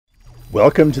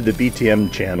Welcome to the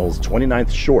BTM channel's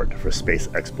 29th short for space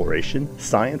exploration,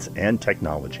 science, and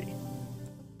technology.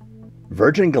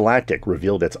 Virgin Galactic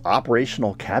revealed its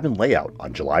operational cabin layout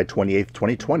on July 28,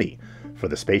 2020 for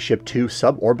the SpaceShipTwo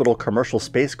suborbital commercial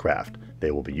spacecraft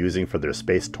they will be using for their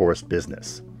space tourist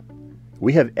business.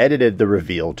 We have edited the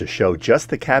reveal to show just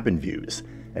the cabin views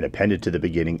and appended to the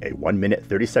beginning a 1-minute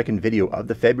 30-second video of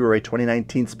the February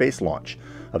 2019 space launch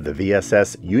of the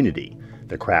VSS Unity,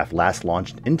 the craft last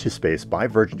launched into space by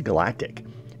Virgin Galactic,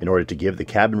 in order to give the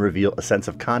cabin reveal a sense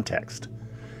of context.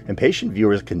 Impatient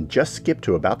viewers can just skip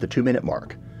to about the 2-minute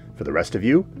mark. For the rest of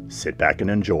you, sit back and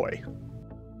enjoy.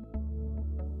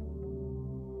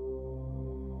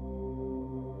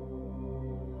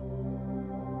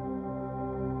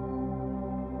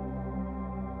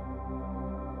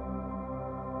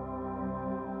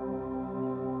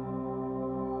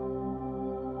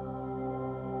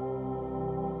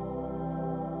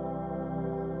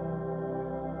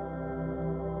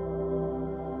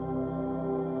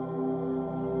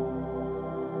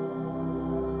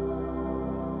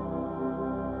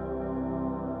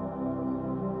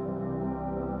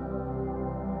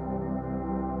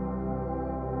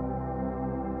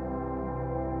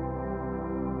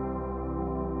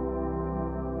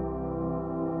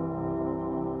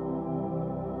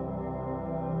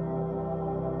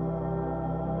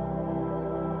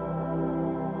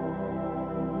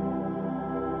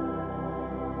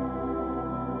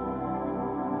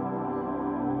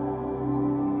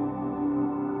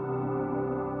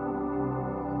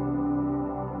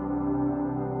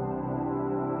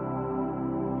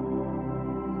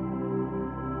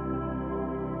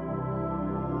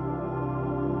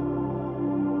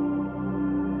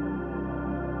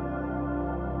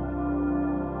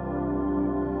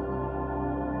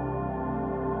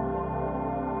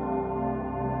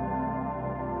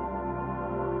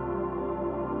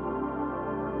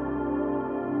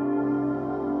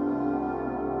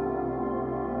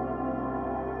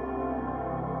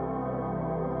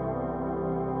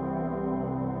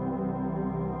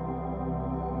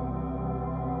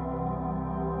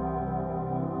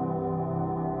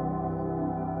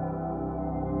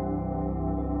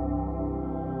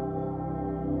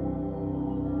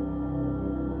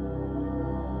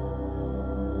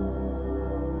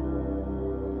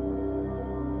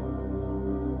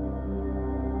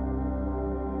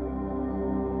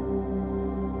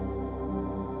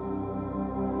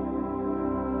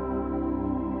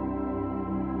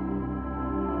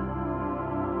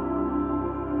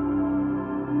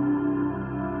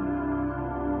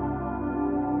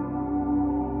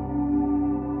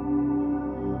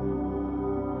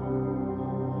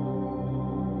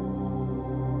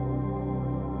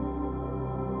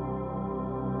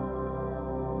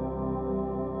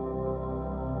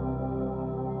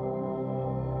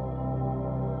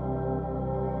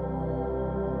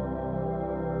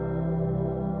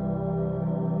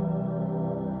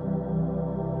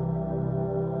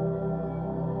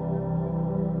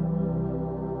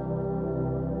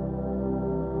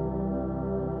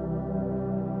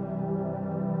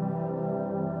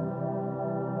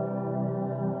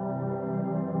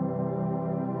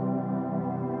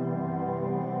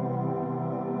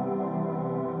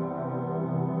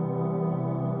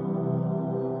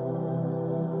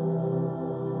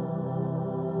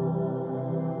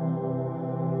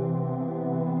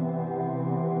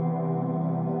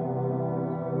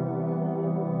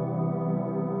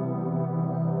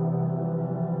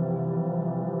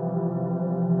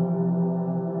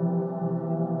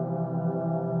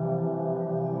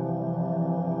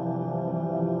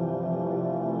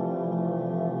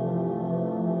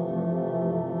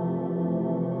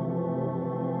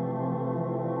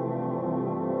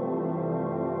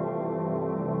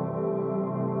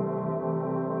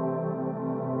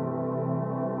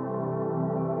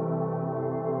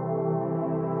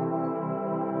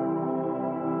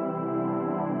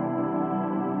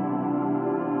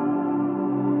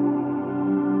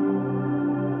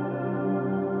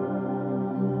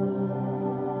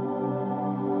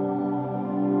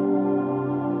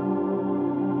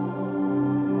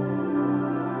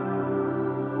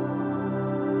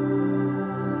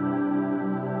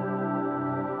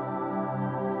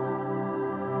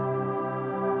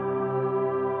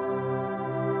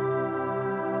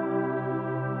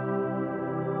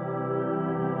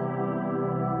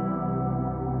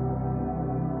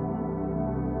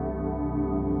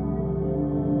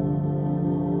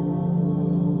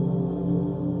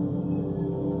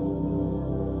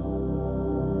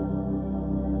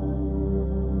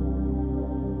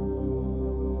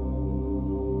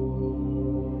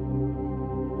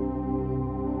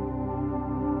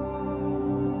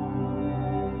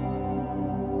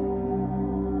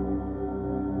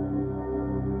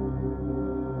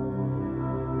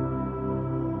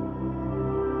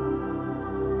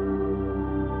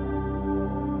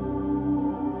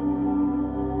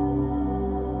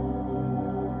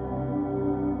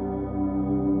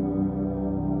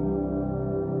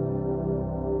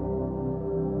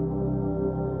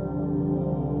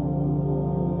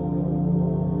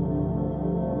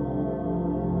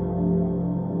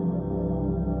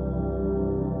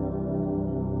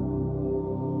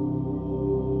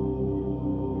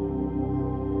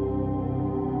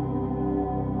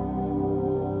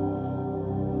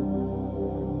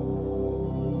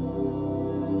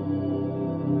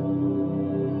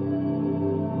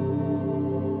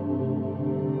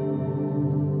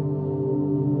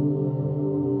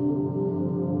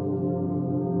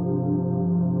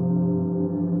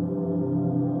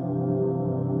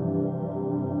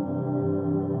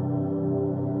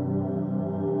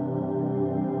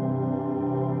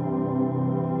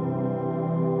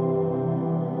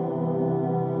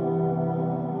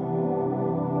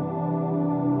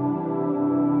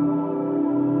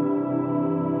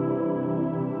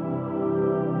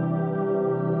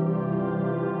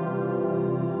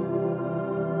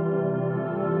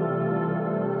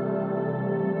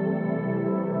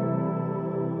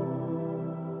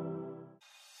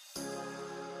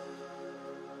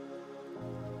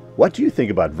 What do you think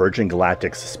about Virgin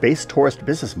Galactic's space tourist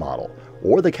business model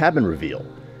or the cabin reveal?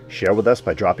 Share with us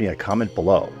by dropping a comment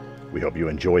below. We hope you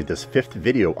enjoyed this 5th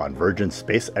video on Virgin's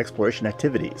space exploration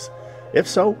activities. If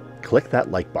so, click that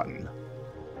like button.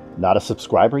 Not a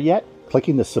subscriber yet?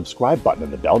 Clicking the subscribe button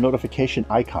and the bell notification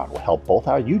icon will help both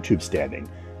our YouTube standing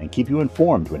and keep you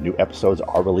informed when new episodes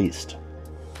are released.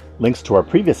 Links to our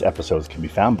previous episodes can be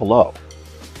found below.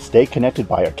 Stay connected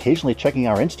by occasionally checking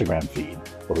our Instagram feed,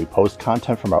 where we post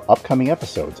content from our upcoming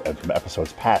episodes and from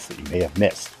episodes past that you may have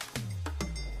missed.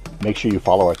 Make sure you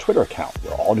follow our Twitter account,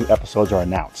 where all new episodes are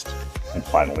announced. And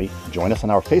finally, join us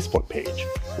on our Facebook page,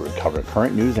 where we cover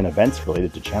current news and events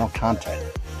related to channel content.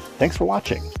 Thanks for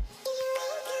watching.